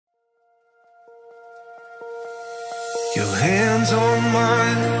Your hands on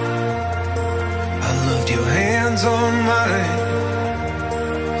mine, I loved your hands on mine.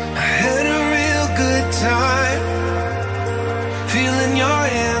 I had a real good time, feeling your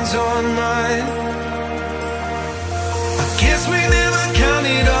hands on mine. I guess we never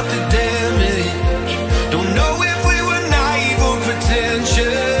counted up the damage. Don't know if we were naive or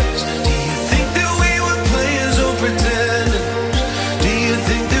pretentious. Do you think that we were players or pretenders? Do you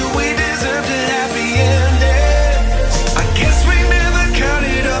think that we deserved a happy ending? I guess we never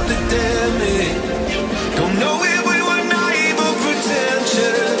counted up the damage. Don't know if we were naive or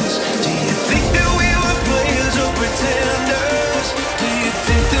pretentious. Do you think that we were players or pretenders? Do you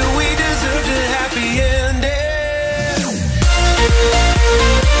think that we deserved a happy ending?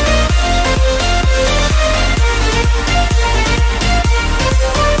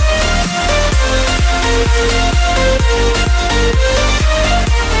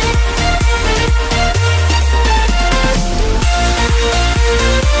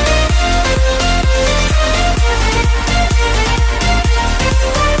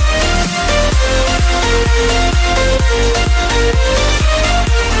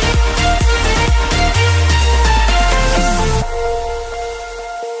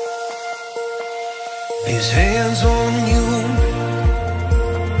 His hands on you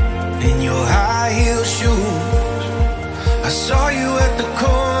in your high heel shoes. I saw you at the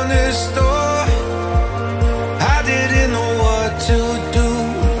corner store.